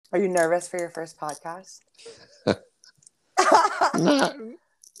Are you nervous for your first podcast? Not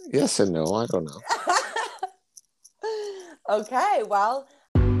yes and no. I don't know. Okay, well.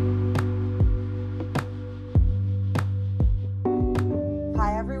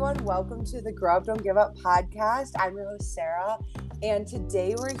 Hi, everyone. Welcome to the Grow Up, Don't Give Up podcast. I'm your host, Sarah. And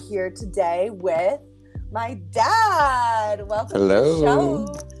today we're here with my dad. Welcome Hello. to the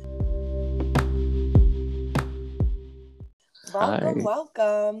show. Hi.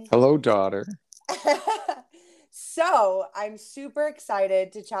 Welcome. Hello, daughter. So I'm super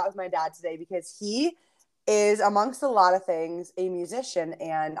excited to chat with my dad today because he is, amongst a lot of things, a musician.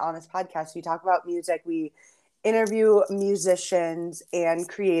 And on this podcast, we talk about music. We interview musicians and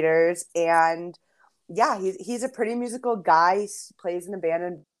creators. And yeah, he's a pretty musical guy. He plays in a band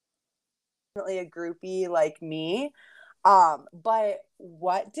and definitely a groupie like me. But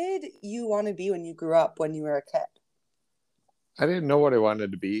what did you want to be when you grew up, when you were a kid? I didn't know what I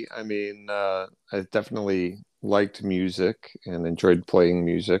wanted to be. I mean, I definitely liked music and enjoyed playing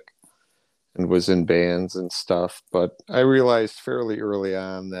music and was in bands and stuff. But I realized fairly early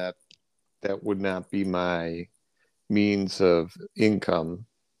on that would not be my means of income,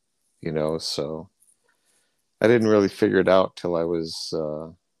 so I didn't really figure it out till I was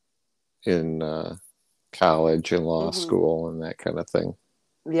in college and law school and that kind of thing.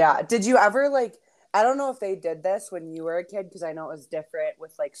 Yeah. Did you ever I don't know if they did this when you were a kid, because I know it was different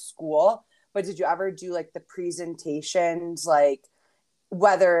with school, but did you ever do the presentations,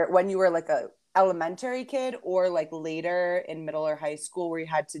 whether when you were a elementary kid or later in middle or high school, where you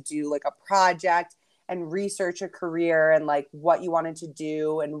had to do a project and research a career and what you wanted to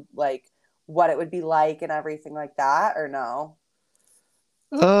do and what it would be like and everything like that, or no?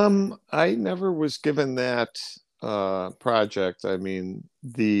 I never was given that project. I mean,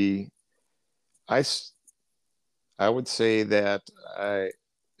 I would say that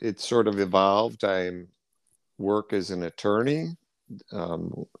it sort of evolved. I work as an attorney.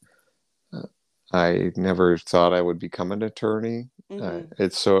 I never thought I would become an attorney.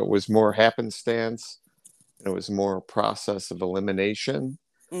 It was more happenstance. It was more a process of elimination.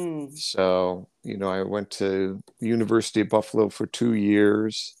 So, I went to the University of Buffalo for 2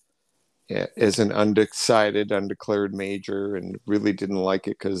 years as an undeclared major, and really didn't like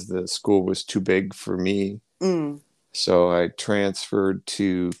it because the school was too big for me. So I transferred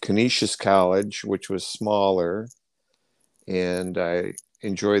to Canisius College, which was smaller, and I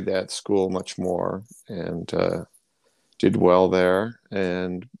enjoyed that school much more and did well there.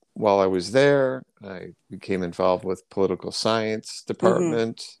 And while I was there, I became involved with political science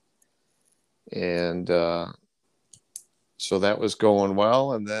department. And so that was going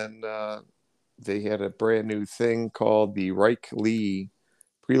well. And then they had a brand new thing called the Reich Lee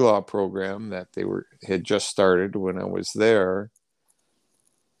pre-law program that had just started when I was there.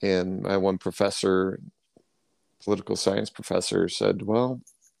 And my one professor, political science professor, said, well,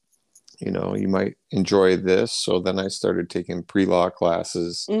 you might enjoy this. So then I started taking pre-law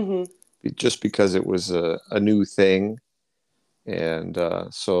classes just because it was a new thing. And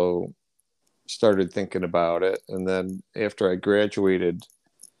so started thinking about it. And then after I graduated,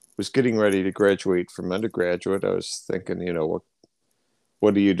 was getting ready to graduate from undergraduate, I was thinking,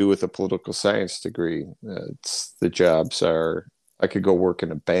 what do you do with a political science degree? The jobs are, I could go work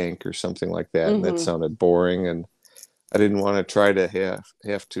in a bank or something like that. And that sounded boring. And I didn't want to try to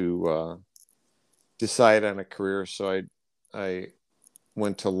have to decide on a career. So I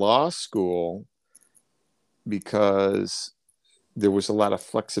went to law school because there was a lot of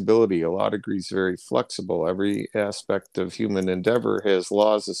flexibility. A law degree is very flexible. Every aspect of human endeavor has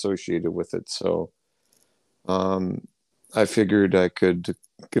laws associated with it. So I figured I could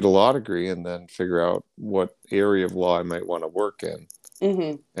get a law degree and then figure out what area of law I might want to work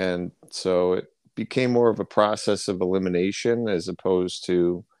in. And so it became more of a process of elimination as opposed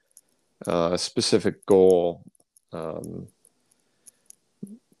to a specific goal.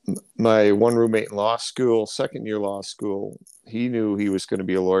 My one roommate in law school, second year law school, he knew he was going to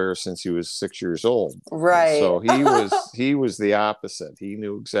be a lawyer since he was 6 years old. Right. So he was the opposite. He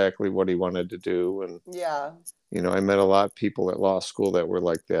knew exactly what he wanted to do. And yeah, I met a lot of people at law school that were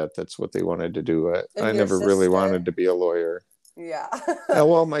like that. That's what they wanted to do. I never sister? Really wanted to be a lawyer. Yeah.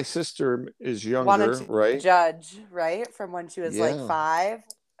 Well, my sister is younger, wanted to right? Judge, right? From when she was 5.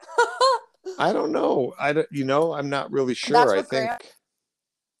 I don't know. I'm not really sure. I think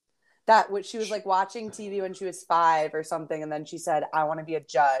that what she was watching TV when she was 5 or something, and then she said, I want to be a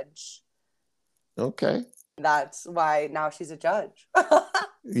judge. Okay. That's why now she's a judge.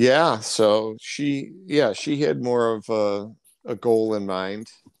 Yeah. So she had more of a goal in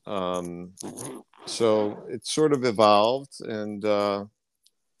mind. So it sort of evolved, and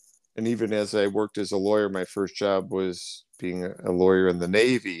and even as I worked as a lawyer, my first job was being a lawyer in the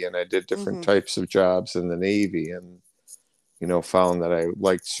Navy, and I did different types of jobs in the Navy, and found that I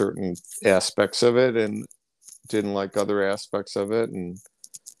liked certain aspects of it and didn't like other aspects of it, and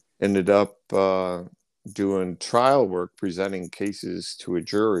ended up doing trial work, presenting cases to a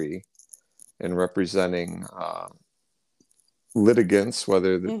jury and representing litigants,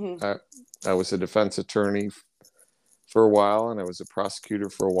 I was a defense attorney for a while, and I was a prosecutor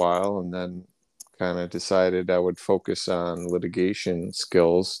for a while, and then kind of decided I would focus on litigation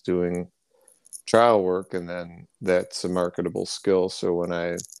skills doing trial work, and then that's a marketable skill. So when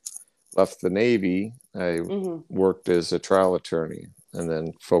I left the Navy, I worked as a trial attorney and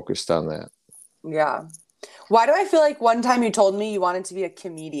then focused on that. Yeah. Why do I feel like one time you told me you wanted to be a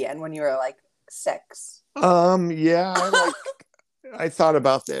comedian when you were like 6? Yeah, I thought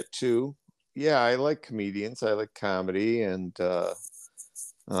about that too. Yeah, I like comedians. I like comedy, and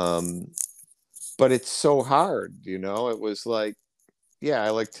but it's so hard, It was like, yeah, I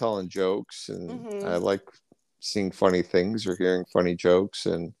like telling jokes, and I like seeing funny things or hearing funny jokes,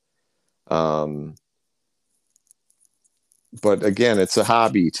 and but again, it's a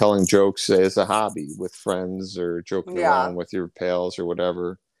hobby. Telling jokes is a hobby with friends or joking around with your pals or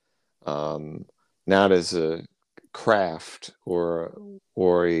whatever. Not as a craft or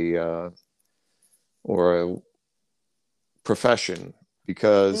a profession,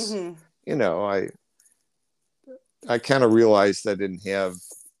 because I kind of realized I didn't have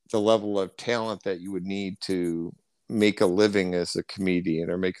the level of talent that you would need to make a living as a comedian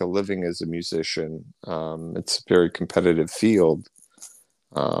or make a living as a musician. It's a very competitive field.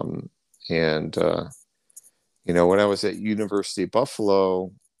 And when I was at University of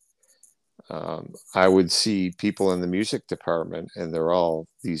Buffalo, I would see people in the music department, and they're all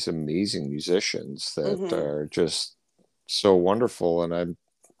these amazing musicians that are just so wonderful. And I'm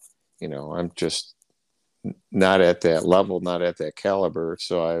just not at that level, not at that caliber.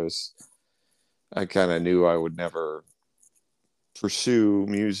 So I kind of knew I would never pursue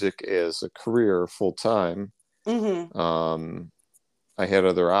music as a career full time. I had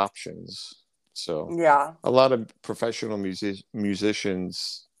other options. So a lot of professional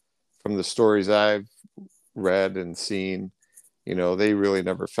musicians, from the stories I've read and seen, they really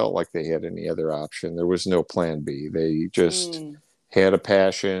never felt like they had any other option. There was no plan B. They just had a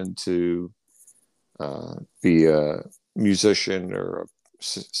passion to be a musician or a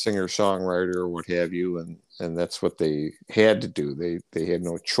singer-songwriter or what have you, and that's what they had to do. They had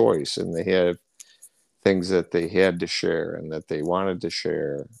no choice, and they had things that they had to share and that they wanted to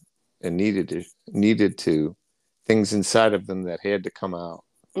share and needed to things inside of them that had to come out.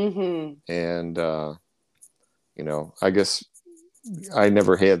 And I guess I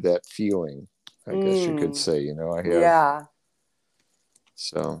never had that feeling, I guess you could say. I have.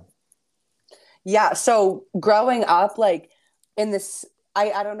 So growing up, like, in this,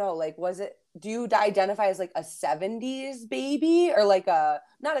 I don't know, like, do you identify as like a 70s baby, or like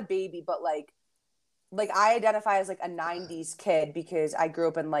not a baby, but like I identify as like a 90s kid because I grew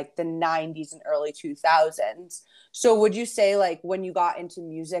up in like the 90s and early 2000s. So would you say, like, when you got into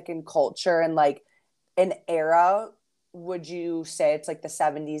music and culture and like an era, would you say it's like the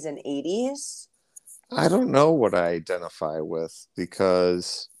 70s and 80s? I don't know what I identify with,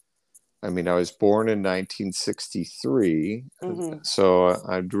 because I was born in 1963, so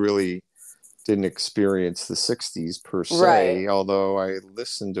I really didn't experience the 60s per se, although I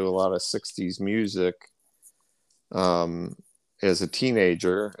listened to a lot of 60s music as a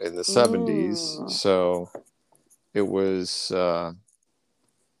teenager in the 70s. So it was, I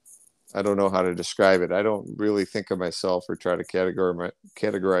don't know how to describe it. I don't really think of myself or try to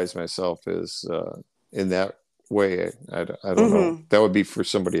categorize myself as in that way. I don't know. That would be for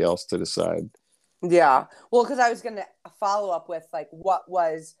somebody else to decide. Yeah. Well, because I was going to follow up with like, what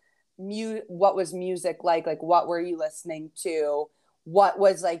was music like? Like, what were you listening to? What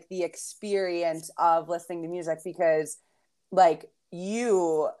was like the experience of listening to music? Because like,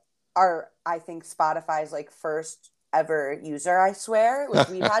 you are, I think, Spotify's like first ever user, I swear. Like,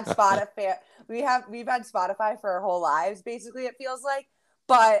 we've had Spotify for our whole lives, basically, it feels like.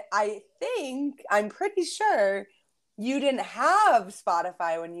 But I'm pretty sure you didn't have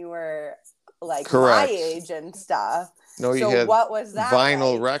Spotify when you were like Correct. my age and stuff. No, you so had what was that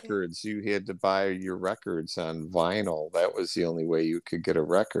vinyl like? records. You had to buy your records on vinyl. That was the only way you could get a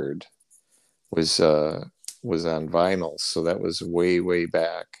record, was on vinyl. So that was way, way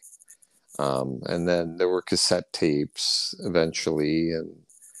back. And then there were cassette tapes eventually,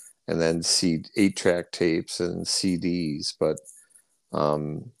 and then 8-track tapes and CDs. But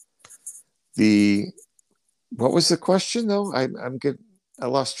what was the question though? I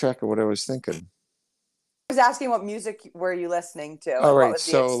lost track of what I was thinking. I was asking what music were you listening to All and what right. was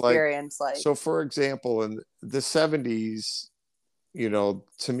the So experience like? so for example, in the 70s, you know,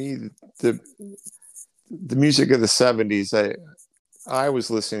 to me, the the music of the 70s, I was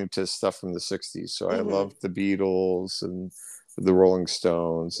listening to stuff from the 60s. So I Mm-hmm. loved the Beatles and the Rolling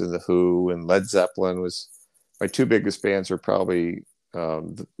Stones and the Who, and Led Zeppelin was my two biggest bands were probably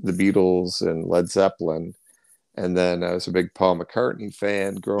the Beatles and Led Zeppelin. And then I was a big Paul McCartney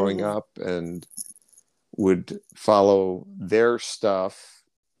fan growing Mm-hmm. up and would follow their stuff.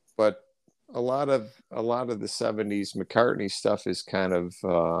 But a lot of the 70s McCartney stuff is kind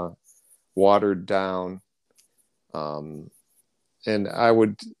of watered down. Um, and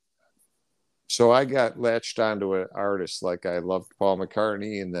so I got latched onto an artist. Like I loved Paul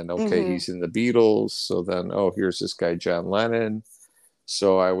McCartney, and then okay, Mm-hmm. he's in the Beatles. So then, oh, here's this guy John Lennon.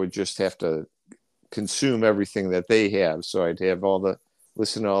 So I would just have to consume everything that they have. So I'd have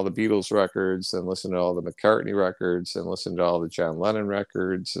listen to all the Beatles records, and listen to all the McCartney records, and listen to all the John Lennon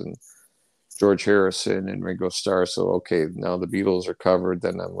records, and George Harrison and Ringo Starr. So okay, now the Beatles are covered.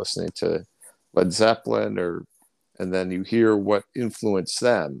 Then I'm listening to Led Zeppelin, and then you hear what influenced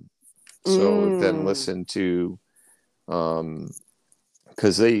them. So then Mm. listen to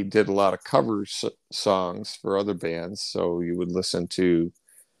because they did a lot of cover songs for other bands. So you would listen to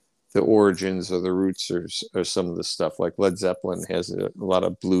the origins or the roots or some of the stuff. Like Led Zeppelin has a lot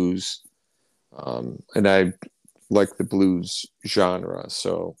of blues, and I like the blues genre.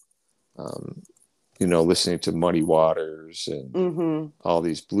 So listening to Muddy Waters and Mm-hmm. all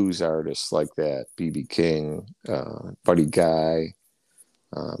these blues artists like that, B.B. King, Buddy Guy,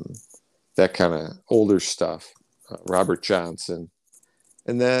 um, that kind of older stuff, Robert Johnson.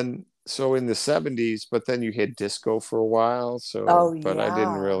 And then, so in the 70s, but then you had disco for a while. Oh, But I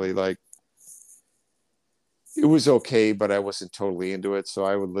didn't yeah. really like it was okay, but I wasn't totally into it. So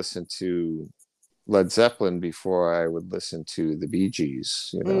I would listen to Led Zeppelin before I would listen to the Bee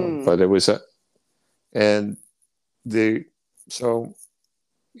Gees, Mm. but it was and the, so,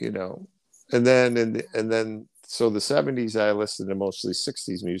 you know, so the 70s, I listened to mostly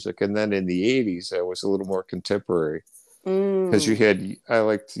 60s music. And then in the 80s, I was a little more contemporary because Mm. I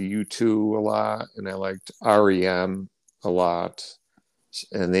liked U2 a lot, and I liked REM a lot,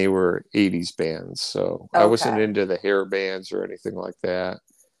 and they were 80s bands. So I wasn't Okay. into the hair bands or anything like that.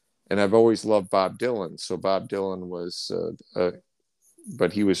 And I've always loved Bob Dylan. So Bob Dylan was,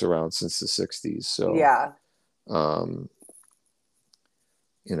 but he was around since the 60s. So, Yeah. um,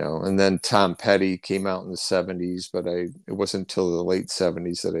 and then Tom Petty came out in the 70s, but it wasn't until the late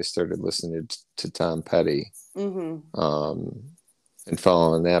 70s that I started listening to Tom Petty, Mm-hmm. and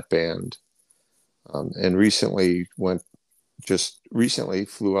following that band. And just recently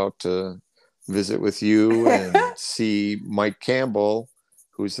flew out to visit with you and see Mike Campbell,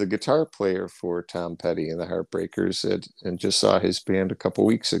 who's the guitar player for Tom Petty and the Heartbreakers, and just saw his band a couple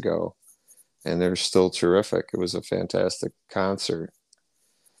weeks ago, and they're still terrific. It was a fantastic concert.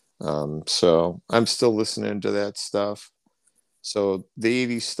 So I'm still listening to that stuff. So the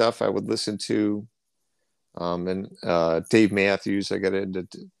 80s stuff I would listen to, and Dave Matthews. I got into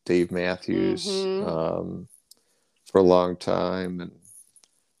Dave Matthews Mm-hmm. for a long time, and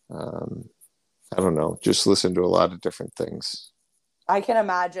um, I don't know, just listen to a lot of different things. I can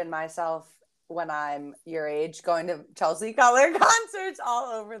imagine myself when I'm your age going to Chelsea Color concerts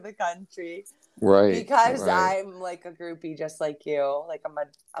all over the country Right, because right. I'm like a groupie just like you. Like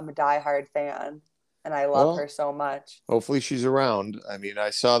I'm a diehard fan and I love her Well, so much. hopefully she's around. I mean, I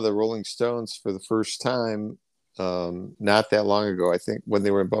saw the Rolling Stones for the first time not that long ago. I think when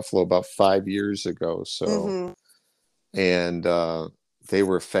they were in Buffalo about 5 years ago. So, Mm-hmm. and they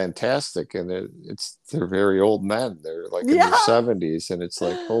were fantastic. And they're very old men. They're like in their Yeah. 70s, and it's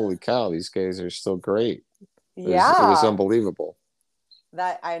like, holy cow, these guys are still great. It was Yeah. unbelievable.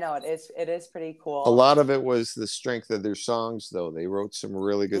 That I know it is pretty A cool. lot of it was the strength of their songs, though. They wrote some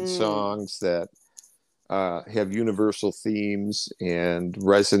really good Mm. songs that have universal themes and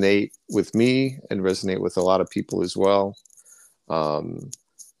resonate with me and resonate with a lot of people as well. Um,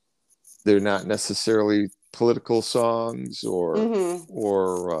 they're not necessarily political songs Mm-hmm.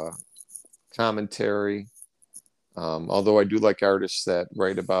 or commentary. Although I do like artists that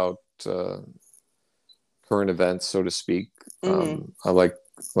write about current events, so to speak. Mm-hmm. I like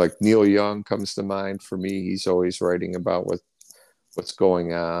Neil Young comes to mind for me. He's always writing about what's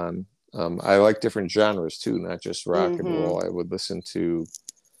going on. I like different genres too, not just rock and Mm-hmm. roll. I would listen to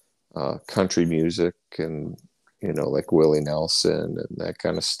country music and like Willie Nelson and that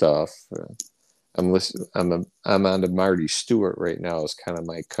kind of stuff. I'm on to Marty Stewart right now as kind of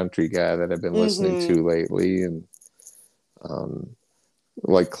my country guy that I've been listening Mm-hmm. to lately, and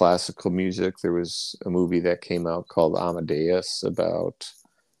like classical music. There was a movie that came out called Amadeus about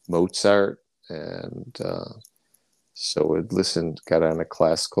Mozart, and so I'd got on a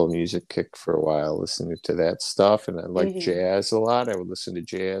classical music kick for a while, listening to that stuff. And I liked jazz a lot. I would listen to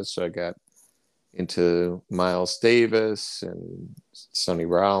jazz. So I got into Miles Davis and Sonny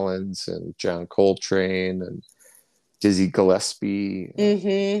Rollins and John Coltrane and Dizzy Gillespie,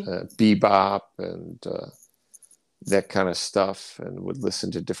 bebop, and that kind of stuff. And would listen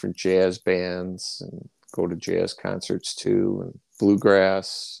to different jazz bands and go to jazz concerts too, and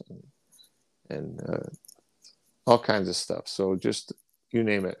bluegrass and all kinds of stuff. So just, you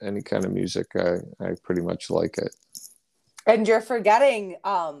name it, any kind of music, I pretty much like it. And you're forgetting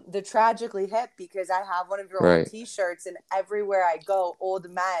the Tragically Hip, because I have one of your old t-shirts, and everywhere I go, old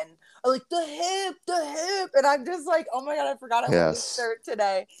men are like, the hip. And I'm just like, oh my God, I forgot I wore this shirt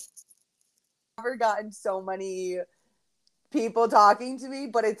today. I've never gotten so many people talking to me,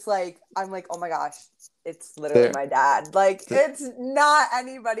 but it's like, I'm like, oh my gosh, it's literally my dad. Like, it's not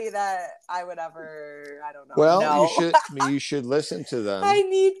anybody that I would ever, I don't know. Well, you should listen to them. I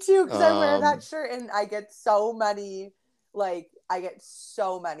need to, because I wear that shirt and I get so many,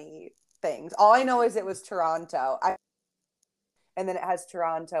 things. All I know is it was Toronto. And then it has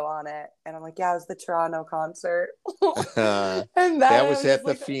Toronto on it. And I'm like, yeah, it was the Toronto concert. And that was at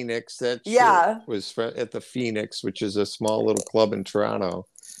the Phoenix. That was at the Phoenix, which is a small little club in Toronto.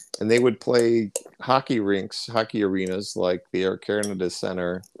 And they would play hockey arenas like the Air Canada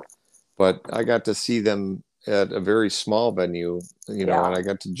Center. But I got to see them at a very small venue, and I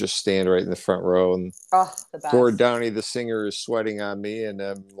got to just stand right in the front row. And Gord Downie, the singer, is sweating on me, and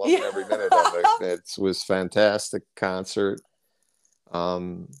I'm loving every minute of it. It was a fantastic concert. They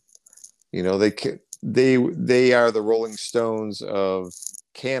are the Rolling Stones of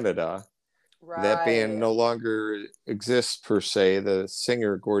Canada. Right. That band no longer exists per se. The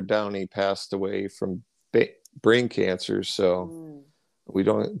singer Gord Downie passed away from brain cancer, so we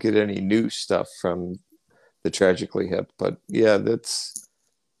don't get any new stuff from the Tragically Hip. But yeah,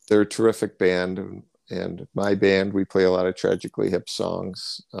 they're a terrific band, and my band, we play a lot of Tragically Hip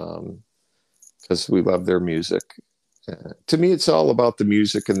songs because we love their music. To me, it's all about the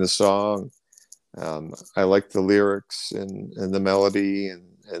music and the song. I like the lyrics and the melody and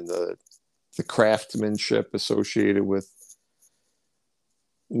the craftsmanship associated with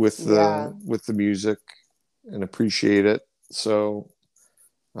the music, and appreciate it. So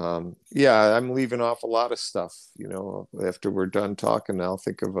I'm leaving off a lot of stuff. After we're done talking, I'll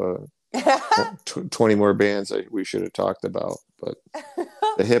think of 20 more bands we should have talked about. But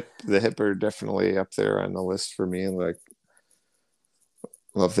the hip are definitely up there on the list for me. Like,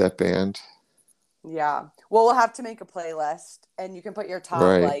 love that band. Yeah. Well, we'll have to make a playlist, and you can put your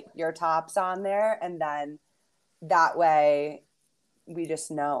your tops on there, and then that way we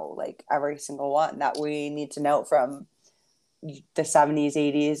just know like every single one that we need to know from the 70s,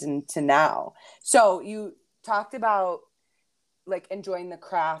 80s, and to now. So you talked about like enjoying the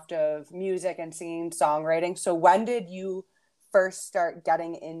craft of music and singing, songwriting. So when did you first start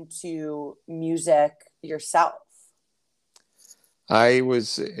getting into music yourself? I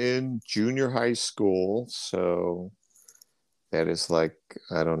was in junior high school, so that is like,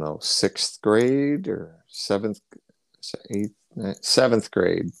 I don't know, 6th grade or 7th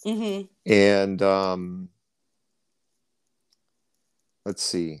grade. And let's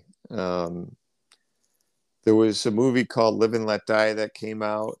see. There was a movie called Live and Let Die that came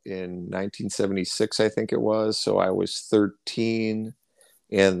out in 1976, I think it was. So I was 13,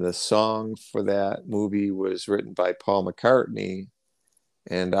 and the song for that movie was written by Paul McCartney.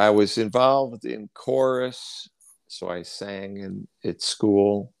 And I was involved in chorus, so I sang at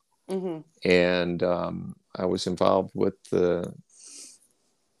school. And I was involved with the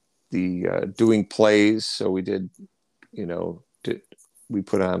doing plays. So we did, we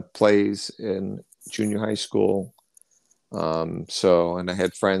put on plays in junior high school. And I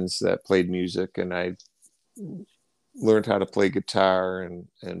had friends that played music, and I learned how to play guitar and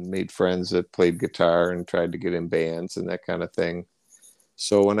made friends that played guitar and tried to get in bands and that kind of thing.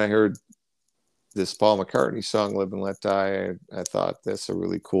 So when I heard this Paul McCartney song, Live and Let Die, I thought that's a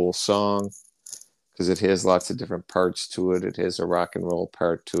really cool song because it has lots of different parts to it. It has a rock and roll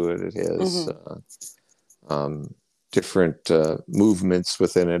part to it. It has different movements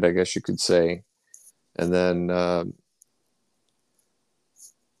within it, I guess you could say. And then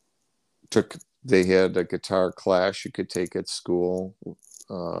they had a guitar class you could take at school.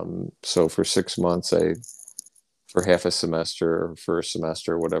 So for 6 months, for half a semester or for a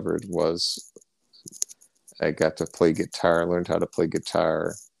semester, whatever it was, I got to play guitar, learned how to play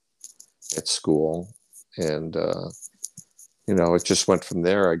guitar at school. And, it just went from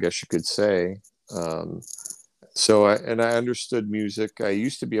there, I guess you could say. Um, I understood music. I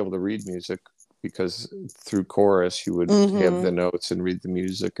used to be able to read music because through chorus you would have the notes and read the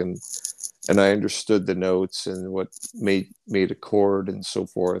music, and I understood the notes and what made a chord and so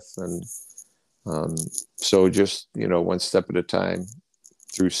forth. And so just, one step at a time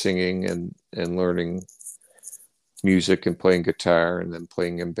through singing and learning music and playing guitar and then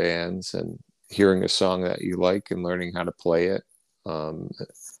playing in bands and hearing a song that you like and learning how to play it. I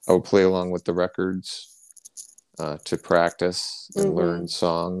would play along with the records to practice and learn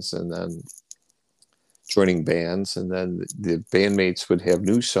songs, and then joining bands, and then the bandmates would have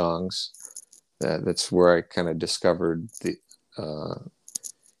new songs. That's where I kind of discovered the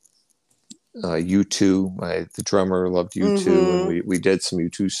U2. The drummer loved U2, and we did some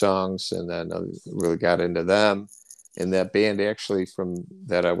U2 songs, and then I really got into them. And that band, actually, from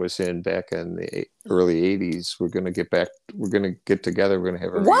that I was in back in the early '80s, we're going to get together. We're going to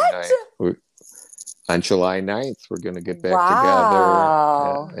have a reunite. On July 9th, we're going to get back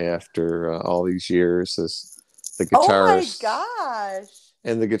together after all these years. The guitarist. Oh my gosh.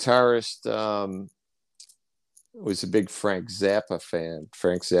 And the guitarist was a big Frank Zappa fan.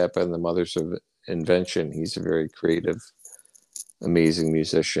 Frank Zappa and the Mothers of Invention. He's a very creative, amazing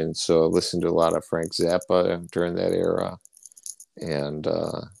musician. So I listened to a lot of Frank Zappa during that era. And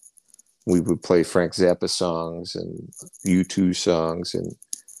we would play Frank Zappa songs and U2 songs, and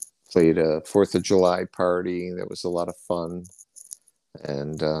played a 4th of July party. That was a lot of fun.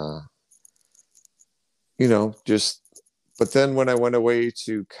 And, but then when I went away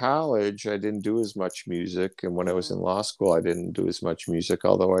to college, I didn't do as much music. And when I was in law school, I didn't do as much music,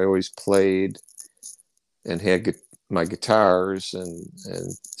 although I always played and had my guitars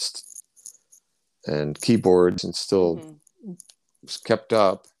and keyboards, and still kept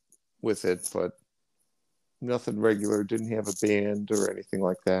up with it, but nothing regular. Didn't have a band or anything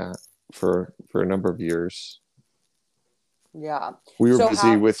like that for a number of years. Yeah. We were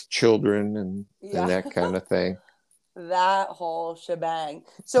busy with children and that kind of thing. That whole shebang.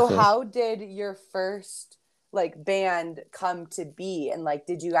 So how did your first band come to be? And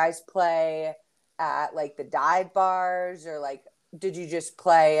did you guys play at the dive bars, or did you just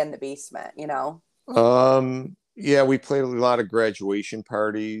play in the basement, Yeah, we played a lot of graduation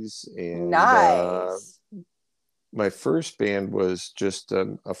parties. And nice. My first band was just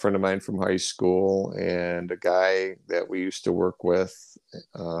a friend of mine from high school and a guy that we used to work with.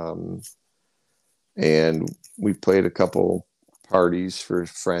 And we played a couple parties for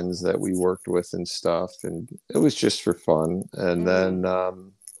friends that we worked with and stuff. And it was just for fun. And then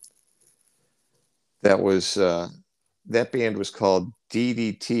that band was called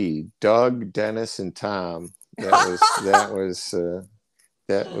DDT, Doug, Dennis, and Tom. That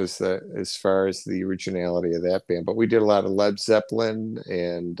was as far as the originality of that band. But we did a lot of Led Zeppelin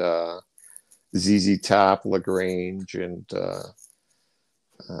and ZZ Top, LaGrange, and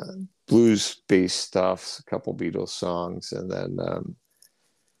blues-based stuff, a couple Beatles songs. And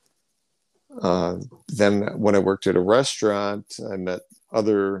then when I worked at a restaurant, I met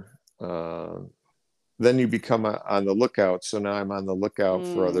other... then you become on the lookout. So now I'm on the lookout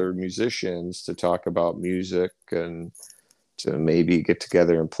for other musicians to talk about music and to maybe get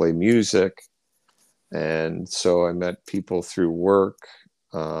together and play music. And so I met people through work.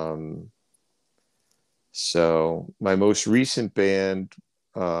 So my most recent band,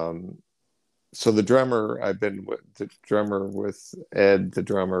 so the drummer, I've been with Ed, the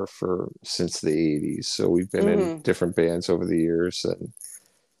drummer, since the 80s. So we've been in different bands over the years.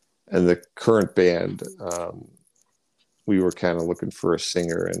 And the current band, we were kind of looking for a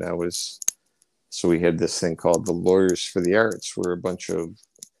singer, and so we had this thing called the Lawyers for the Arts. We're a bunch of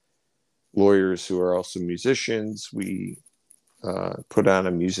lawyers who are also musicians. We put on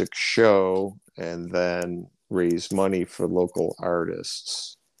a music show and then raise money for local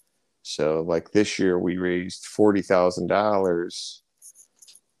artists. So this year we raised $40,000,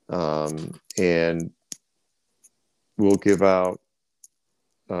 and we'll give out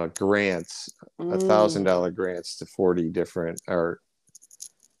grants, $1,000 grants to 40 different art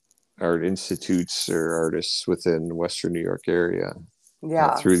institutes or artists within Western New York area.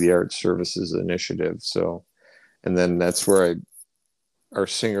 Through the Art Services Initiative. So, and then that's where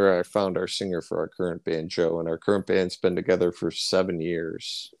I found our singer for our current band, Joe, and our current band's been together for 7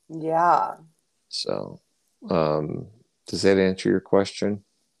 years. Yeah. So, does that answer your question?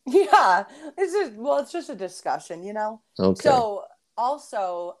 Yeah. It's just a discussion, Okay. So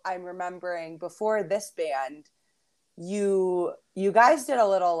also, I'm remembering before this band, you guys did a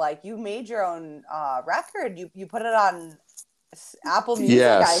little you made your own record. You put it on Apple Music,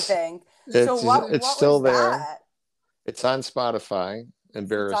 yes. I think. So what it's still was there. That? It's on Spotify, It's on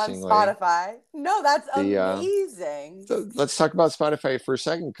embarrassingly. Spotify. No, that's The amazing. so let's talk about Spotify for a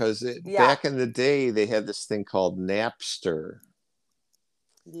second, because Yeah. back in the day they had this thing called Napster,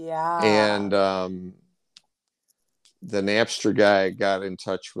 Yeah. and the Napster guy got in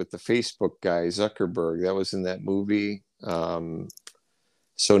touch with the Facebook guy, Zuckerberg. That was in that movie.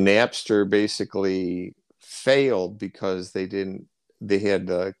 So Napster basically failed because they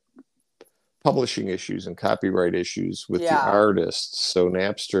had publishing issues and copyright issues with the Yeah. artists. So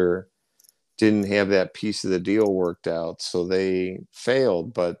Napster didn't have that piece of the deal worked out. So they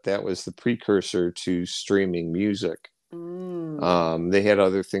failed, but that was the precursor to streaming music. Mm. They had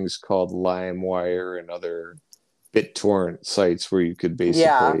other things called LimeWire and other BitTorrent sites where you could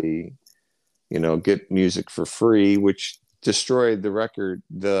Yeah. basically, get music for free, which destroyed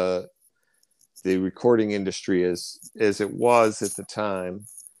the recording industry as it was at the time.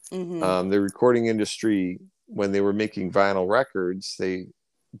 Mm-hmm. The recording industry, when they were making vinyl records,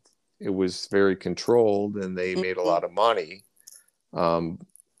 it was very controlled and they made a Mm-hmm. lot of money. Um,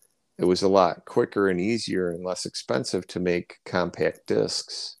 it was a lot quicker and easier and less expensive to make compact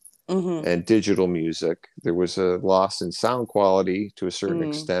discs Mm-hmm. and digital music. There was a loss in sound quality to a certain Mm.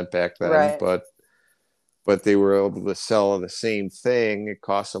 extent back then, Right. but they were able to sell the same thing. It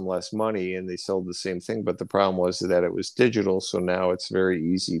cost them less money and they sold the same thing. But the problem was that it was digital. So now it's very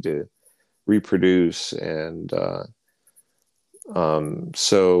easy to reproduce. And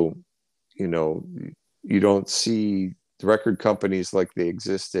so, you know, you don't see the record companies like they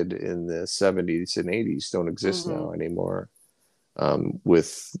existed in the 70s and 80s don't exist Mm-hmm. now anymore,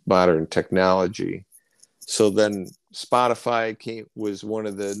 with modern technology. So then Spotify was one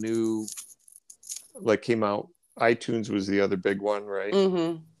of the new, like, came out. iTunes was the other big one, right?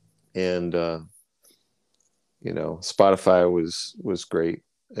 Mm-hmm. And Spotify was great,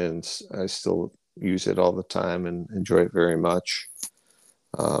 and I still use it all the time and enjoy it very much.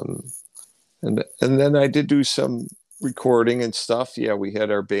 Um, and then I did do some recording and stuff. Yeah, we had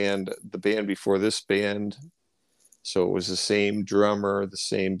the band before this band, so it was the same drummer, the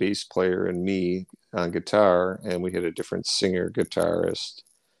same bass player, and me on guitar, and we had a different singer guitarist.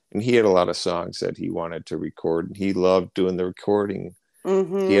 And he had a lot of songs that he wanted to record, and he loved doing the recording. He had a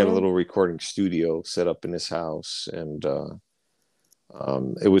Mm-hmm. little recording studio set up in his house, and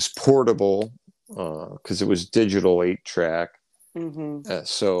it was portable because it was digital 8-track. Mm-hmm.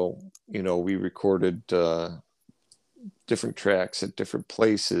 So we recorded different tracks at different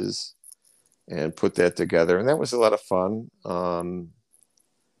places and put that together, and that was a lot of fun.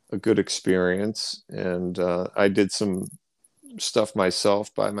 A good experience, and I did some stuff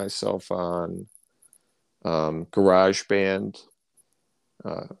by myself on GarageBand,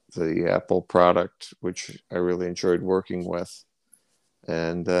 the Apple product, which I really enjoyed working with.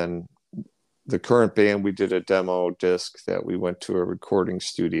 And then the current band, we did a demo disc that we went to a recording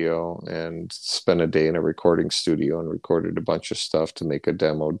studio and spent a day in a recording studio and recorded a bunch of stuff to make a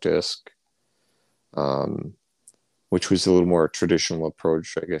demo disc, which was a little more traditional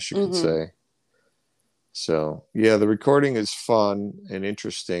approach, I guess you could Mm-hmm. say. So yeah, the recording is fun and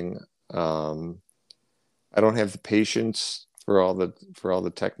interesting. I don't have the patience for all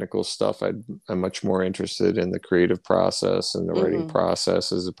the technical stuff. I'm much more interested in the creative process and the writing Mm-hmm.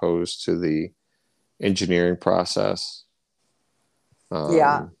 process as opposed to the engineering process.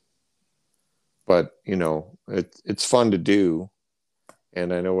 Yeah. But it's fun to do,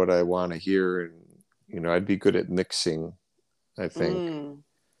 and I know what I want to hear, and I'd be good at mixing, I think, Mm.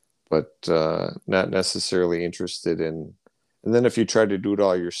 but not necessarily interested in. And then if you try to do it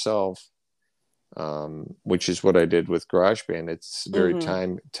all yourself, which is what I did with GarageBand, it's very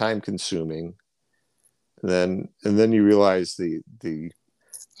Mm-hmm. time consuming. And then you realize the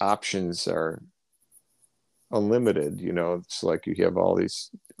options are unlimited. It's like you have all these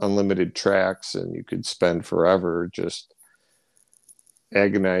unlimited tracks, and you could spend forever just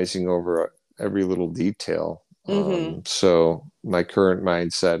agonizing over every little detail. Mm-hmm. So my current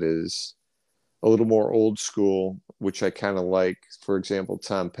mindset is a little more old school, which I kind of like. For example,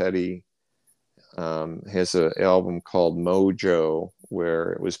 Tom Petty has an album called Mojo,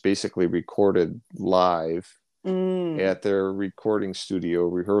 where it was basically recorded live Mm. at their recording studio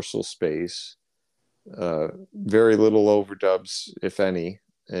rehearsal space. Very little overdubs, if any,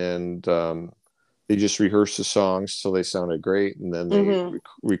 and they just rehearsed the songs till they sounded great, and then they Mm-hmm.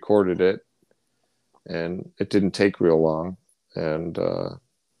 recorded it, and it didn't take real long. And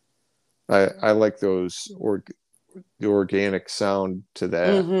I like the organic sound to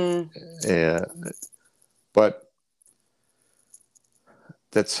that. Mm-hmm. And but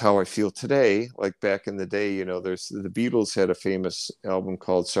that's how I feel today. Like back in the day, you know, there's the Beatles had a famous album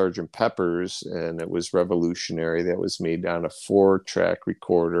called Sergeant Pepper's, and it was revolutionary. That was made on a 4-track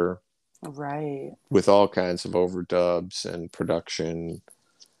recorder, Right. with all kinds of overdubs and production,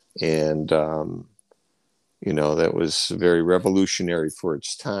 and you know, that was very revolutionary for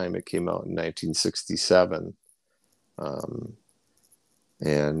its time. It came out in 1967,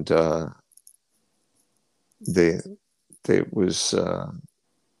 and they they was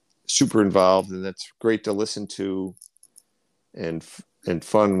super involved, and that's great to listen to, and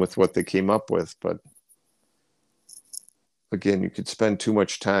fun with what they came up with. But again, you could spend too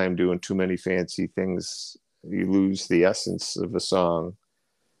much time doing too many fancy things. You lose the essence of a song.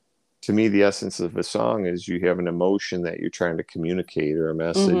 To me, the essence of a song is you have an emotion that you're trying to communicate, or a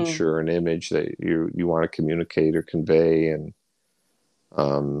message, or an image that you want to communicate or convey. And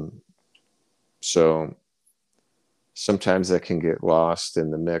so sometimes that can get lost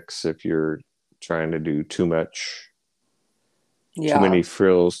in the mix if you're trying to do too much, too many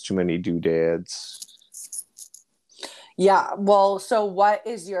frills, too many doodads. Yeah. Well, so what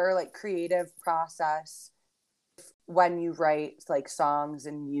is your like creative process when you write like songs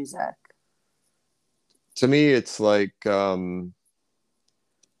and music? To me, it's like you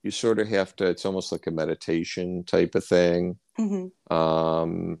sort of have to, it's almost like a meditation type of thing.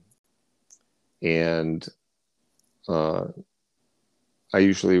 And I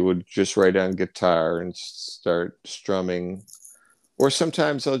usually would just write on guitar and start strumming, or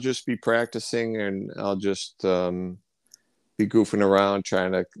sometimes I'll just be practicing, and I'll just be goofing around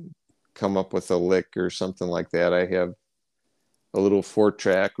trying to come up with a lick or something like that. I have a little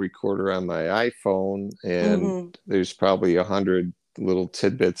 4-track recorder on my iPhone, and there's probably 100 little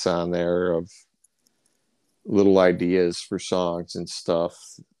tidbits on there of little ideas for songs and stuff,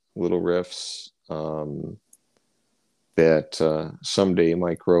 little riffs that someday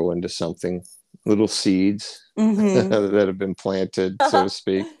might grow into something, little seeds that have been planted, so to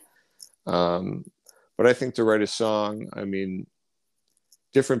speak. But I think to write a song, I mean,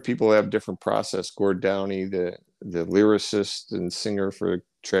 different people have different process. Gord Downie, the lyricist and singer for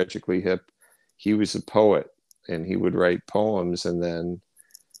Tragically Hip, he was a poet, and he would write poems, and then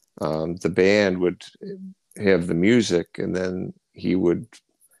the band would have the music, and then he would,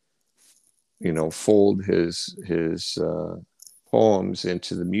 you know, fold his poems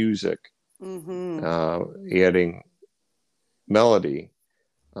into the music, adding melody.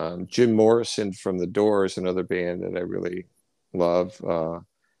 Jim Morrison from The Doors, another band that I really love,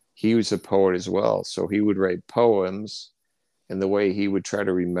 he was a poet as well. So he would write poems, and the way he would try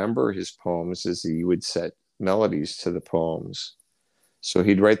to remember his poems is he would set melodies to the poems. So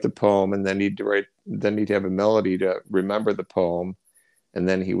he'd write the poem, and then he'd have a melody to remember the poem, and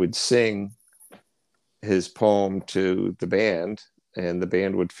then he would sing his poem to the band, and the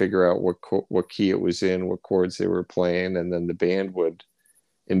band would figure out what key it was in, what chords they were playing, and then the band would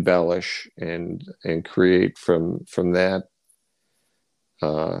embellish and create from that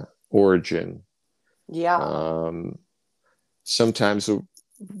origin. Sometimes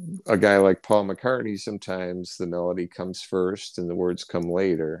a guy like Paul McCartney, sometimes the melody comes first and the words come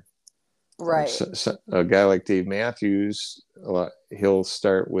later. Right. A guy like Dave Matthews, he'll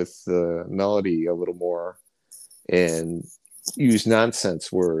start with the melody a little more and use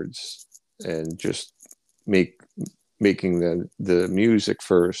nonsense words, and just making the music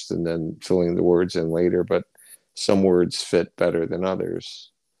first and then filling the words in later. But some words fit better than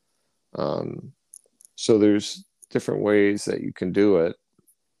others. So there's different ways that you can do it.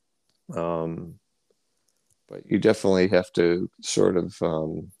 But you definitely have to sort of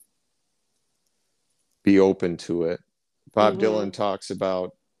be open to it. Bob Dylan talks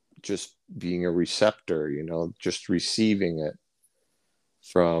about just being a receptor, you know, just receiving it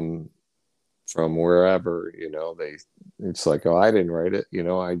from wherever, you know. It's like, oh, I didn't write it, you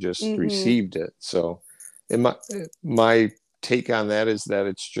know, I just received it. So my take on that is that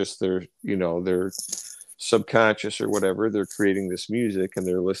it's just their subconscious or whatever, they're creating this music, and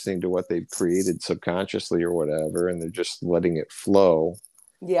they're listening to what they've created subconsciously or whatever, and they're just letting it flow.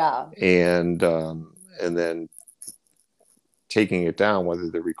 And then taking it down, whether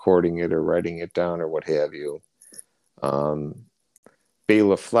they're recording it or writing it down or what have you.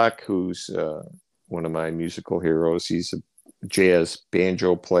 Bela Fleck, who's one of my musical heroes, he's a jazz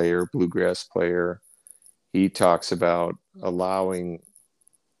banjo player, bluegrass player. He talks about allowing,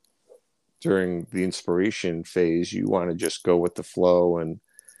 during the inspiration phase, you want to just go with the flow and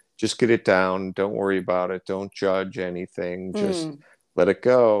just get it down. Don't worry about it. Don't judge anything. Just let it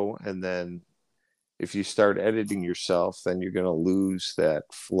go. And then if you start editing yourself, then you're going to lose that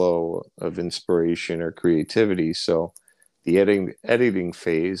flow of inspiration or creativity. So the editing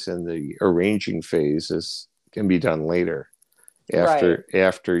phase and the arranging phase can be done later Right.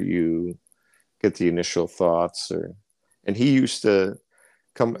 after you get the initial thoughts. And he used to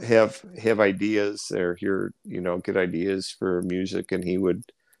come have ideas or hear, get ideas for music, and he would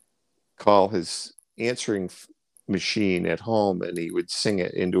call his answering machine at home, and he would sing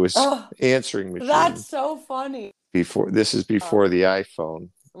it into his Oh, answering that's machine. so funny. This is before the iPhone,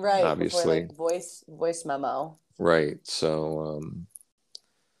 Right, before obviously. like voice memo. Right. So,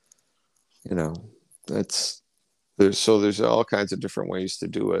 you know, that's there's all kinds of different ways to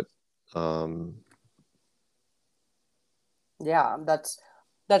do it. Yeah,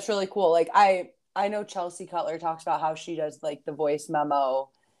 that's really cool. Like I know Chelsea Cutler talks about how she does like the voice memo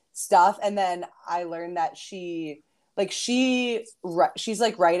stuff, and then I learned that she's like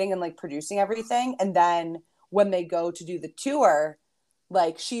writing and like producing everything, and then when they go to do the tour,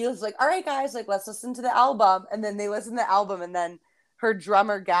 like she was like, all right guys, like let's listen to the album, and then they listen to the album, and then her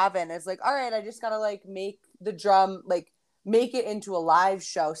drummer Gavin is like, all right, I just gotta like make the drum, like make it into a live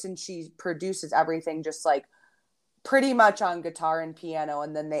show, since she produces everything just like pretty much on guitar and piano,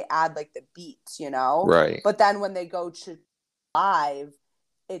 and then they add like the beats, Right. but then when they go to live,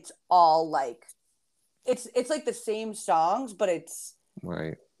 it's all like it's like the same songs, but it's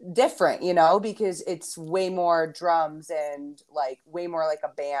Right. different, because it's way more drums and like way more like a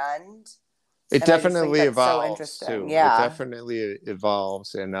band. It And I just think definitely that's so evolves interesting. too. It Yeah. definitely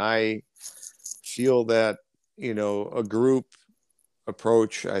evolves, and I feel that a group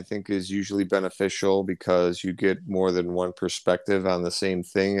approach, I think, is usually beneficial because you get more than one perspective on the same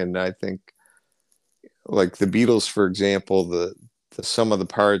thing. And I think, like the Beatles, for example, the sum of the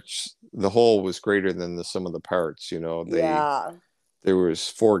parts, the whole was greater than the sum of the parts. Yeah. There was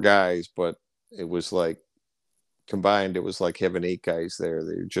four guys, but it was like combined, it was like having eight guys there.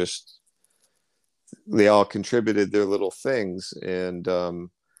 They all contributed their little things, and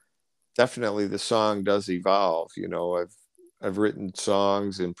definitely the song does evolve. I've written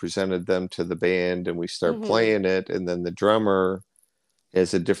songs and presented them to the band, and we start Mm-hmm. playing it, and then the drummer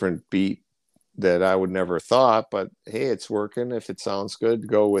has a different beat that I would never thought, but hey, it's working. If it sounds good,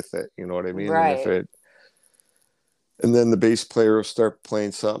 go with it. You know what I mean? Right. And then the bass player will start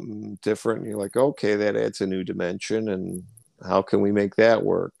playing something different, and you're like, okay, that adds a new dimension, and how can we make that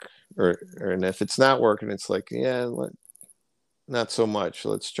work? And if it's not working, it's like, yeah, not so much.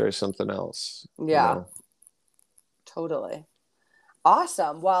 Let's try something else. Yeah. Totally.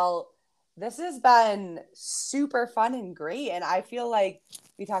 Awesome. Well, this has been super fun and great. And I feel like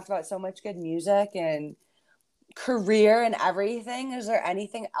we talked about so much good music and career and everything. Is there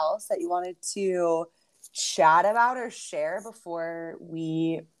anything else that you wanted to chat about or share before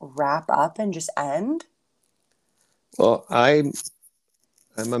we wrap up and just end? Well, I'm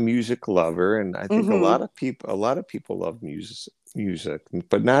a music lover, and I think Mm-hmm. a lot of people love music,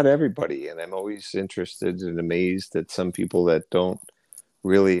 but not everybody. And I'm always interested and amazed at some people that don't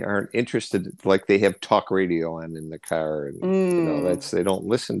really aren't interested, like they have talk radio on in the car, and Mm. they don't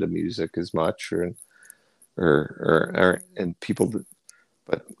listen to music as much, and people.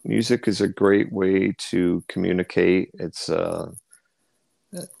 But music is a great way to communicate.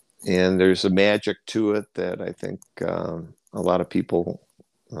 And there's a magic to it that I think a lot of people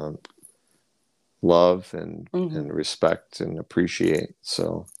um, love and Mm-hmm. respect and appreciate.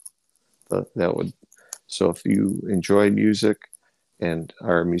 So that would so if you enjoy music and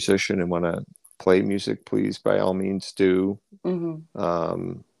are a musician and want to play music, please by all means do. Mm-hmm.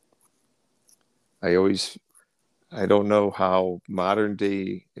 Um, I always I don't know how modern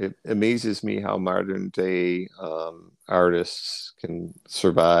day it amazes me how modern day artists can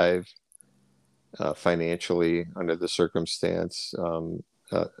survive financially under the circumstance.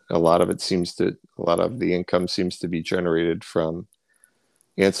 A lot of a lot of the income seems to be generated from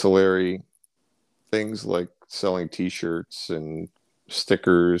ancillary things like selling T-shirts and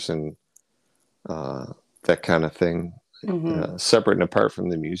stickers and uh, that kind of thing, Mm-hmm. separate and apart from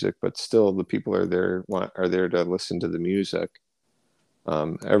the music. But still, the people are there to listen to the music.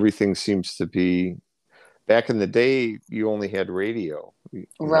 Everything seems to be back in the day. You only had radio, so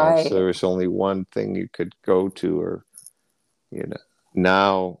Right. there was only one thing you could go to, or you know.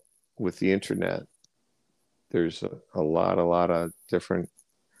 Now with the internet, there's a lot of different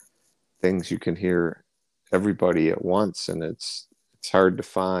things you can hear everybody at once, and it's hard to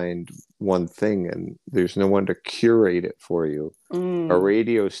find one thing, and there's no one to curate it for you. A Mm.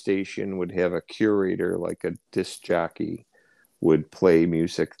 radio station would have a curator, like a disc jockey would play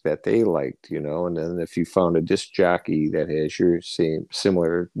music that they liked, and then if you found a disc jockey that has your same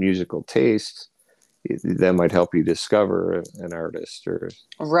similar musical tastes, that might help you discover an artist or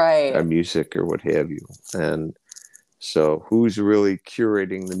a Right. music or what have you. And So who's really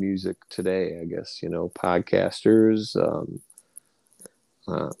curating the music today? I guess, podcasters,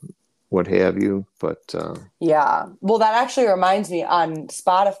 uh, what have you. But Yeah. Well, that actually reminds me on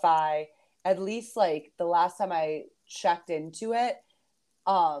Spotify, at least like the last time I checked into it,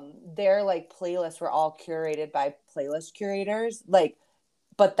 their like playlists were all curated by playlist curators. Like,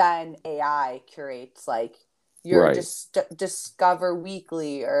 but then AI curates like your right. Discover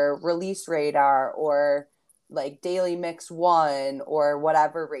Weekly or Release Radar or like Daily Mix One or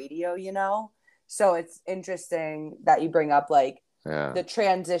whatever radio, So it's interesting that you bring up like Yeah. the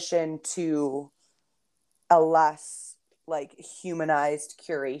transition to a less like humanized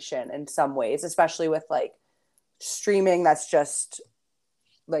curation in some ways, especially with like streaming that's just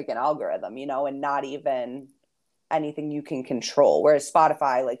like an algorithm, and not even anything you can control. Whereas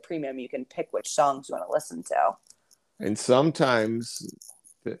Spotify, like premium, you can pick which songs you want to listen to. And sometimes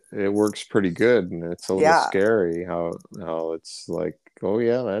it works pretty good, and it's a little Yeah. scary how it's like, oh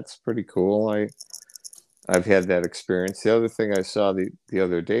yeah, that's pretty cool. I've had that experience. The other thing I saw the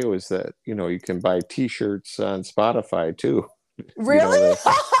other day was that, you can buy T-shirts on Spotify too. Really?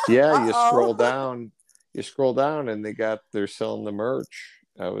 Yeah, Uh-oh. you scroll down and they're selling the merch.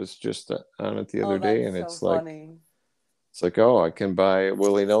 I was just on it the Oh, other day, that's and so it's like, funny. oh, I can buy a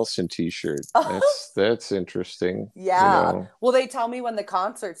Willie Nelson T-shirt. That's interesting, Yeah. Well, they tell me when the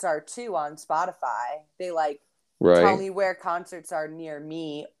concerts are too on Spotify. They like tell right? me where concerts are near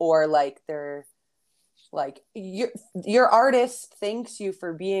me, or like they're like your artist thanks you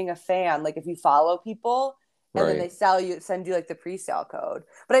for being a fan, like if you follow people, and then Right. they send you like the pre-sale code.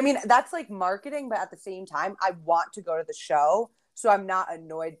 But I mean, that's like marketing, but at the same time I want to go to the show, so I'm not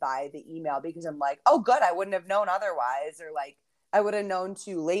annoyed by the email because I'm like, oh good, I wouldn't have known otherwise, or like I would have known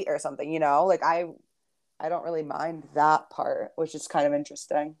too late or something, like I don't really mind that part, which is kind of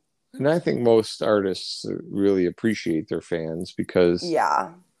interesting. And I think most artists really appreciate their fans because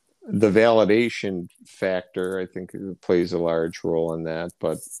Yeah. the validation factor, I think, plays a large role in that.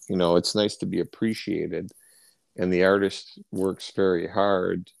 But, it's nice to be appreciated. And the artist works very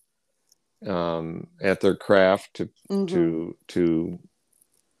hard at their craft Mm-hmm. to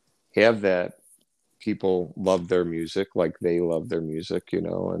have that people love their music like they love their music,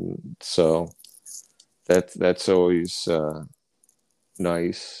 and so that's always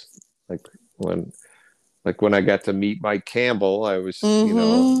nice. Like when when I got to meet Mike Campbell, I was,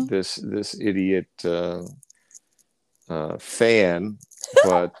 Mm-hmm. this idiot fan,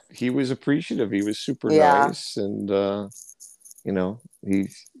 but he was appreciative. He was super Yeah. nice, and you know,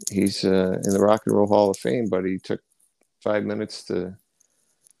 he's in the Rock and Roll Hall of Fame, but he took 5 minutes to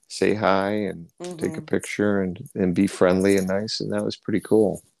say hi and take a Mm-hmm. picture and be friendly and nice, and that was pretty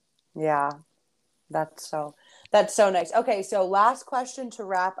cool. Yeah. That's so that's so nice. Okay, so last question to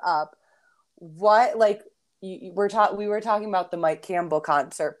wrap up. What like we were talking about the Mike Campbell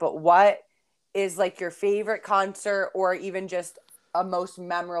concert, but what is like your favorite concert or even just a most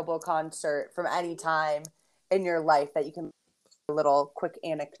memorable concert from any time in your life that you can a little quick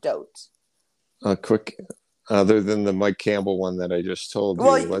anecdote? A quick, other than the Mike Campbell one that I just told you,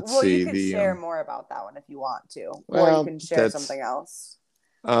 let's Well, you see could the share more about that one if you want to, or you well, can share that's something else.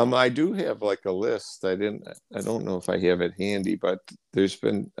 I do have like a list. I don't know if I have it handy, but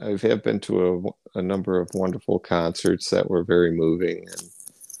I have been to a number of wonderful concerts that were very moving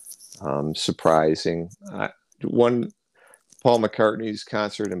and surprising. One Paul McCartney's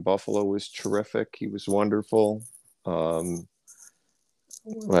concert in Buffalo was terrific. He was wonderful. Um,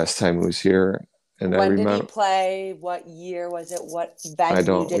 last time he was here, and I When did he remember, play? What year was it? What I venue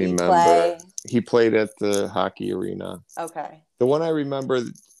don't did he remember. play? He played at the hockey arena. Okay. The one I remember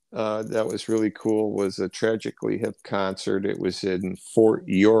that was really cool was a Tragically Hip concert. It was in Fort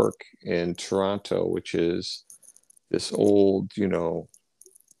York in Toronto, which is this old,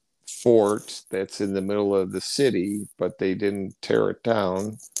 fort that's in the middle of the city, but they didn't tear it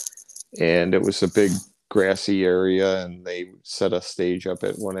down. And it was a big grassy area, and they set a stage up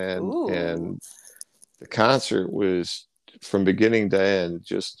at one end. Ooh. And the concert was from beginning to end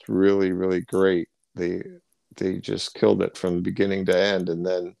just really, really great. They just killed it from beginning to end. And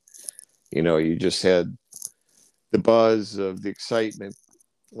then, you just had the buzz of the excitement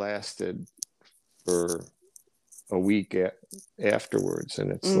lasted for a week afterwards.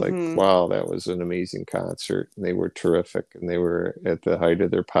 And it's like, Mm-hmm. wow, that was an amazing concert. And they were terrific, and they were at the height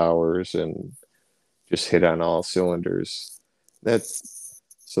of their powers and just hit on all cylinders.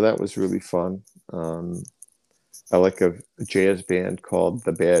 So that was really fun. I like a jazz band called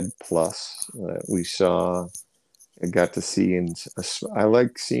The Bad Plus. We saw I got to see I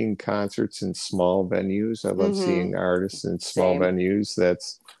like seeing concerts in small venues. I love Mm-hmm. seeing artists in small Same. venues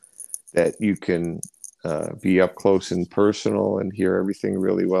that you can be up close and personal and hear everything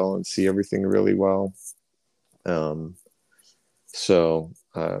really well and see everything really well. So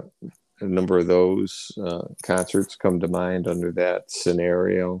a number of those concerts come to mind under that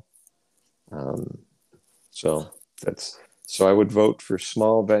scenario. So I would vote for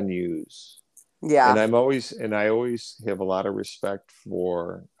small venues. Yeah. And I always have a lot of respect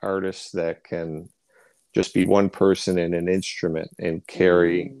for artists that can just be one person in an instrument and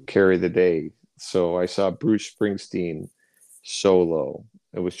carry the day. So I saw Bruce Springsteen solo.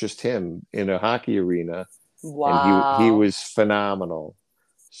 It was just him in a hockey arena, and he Wow. was phenomenal.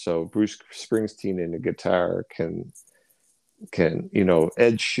 So Bruce Springsteen in a guitar can Ed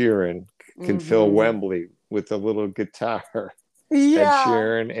Sheeran can fill Wembley with a little guitar. Ed Yeah.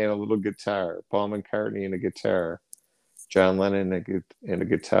 Sheeran and a little guitar. Paul McCartney and a guitar. John Lennon and a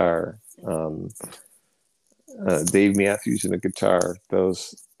guitar. Dave Matthews and a guitar.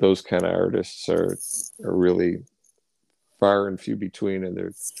 Those kind of artists are really far and few between, and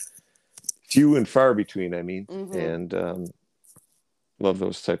they're few and far between. I mean, and love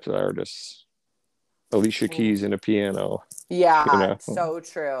those types of artists. Alicia Keys and a piano. Yeah, so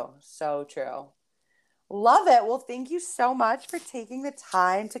true. So true. Love it. Well, thank you so much for taking the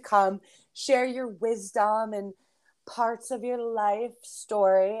time to come share your wisdom and parts of your life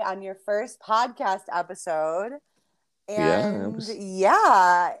story on your first podcast episode. And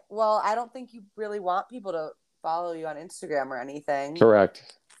well, I don't think you really want people to follow you on Instagram or anything.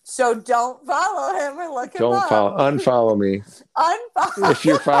 Correct. So don't follow him or look him up. Unfollow me. Unfollow. If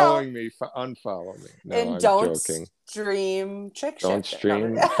you're following me, unfollow me. No, and I'm don't joking. Stream Trick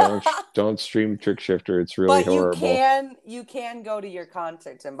Shifter. Don't stream Trick Shifter. It's really horrible. But you can go to your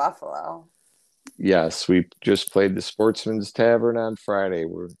concert in Buffalo. Yes, we just played the Sportsman's Tavern on Friday.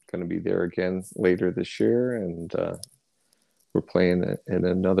 We're going to be there again later this year, and we're playing in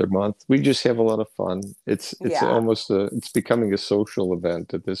another month. We just have a lot of fun. It's it's becoming a social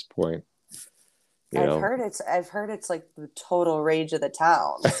event at this point. I've heard it's like the total rage of the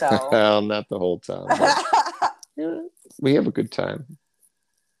town. So well, not the whole town. We have a good time.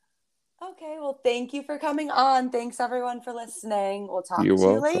 Okay, well, thank you for coming on. Thanks everyone for listening. We'll talk to you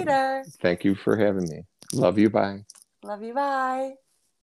later. Thank you for having me. Love you. Bye. Love you. Bye.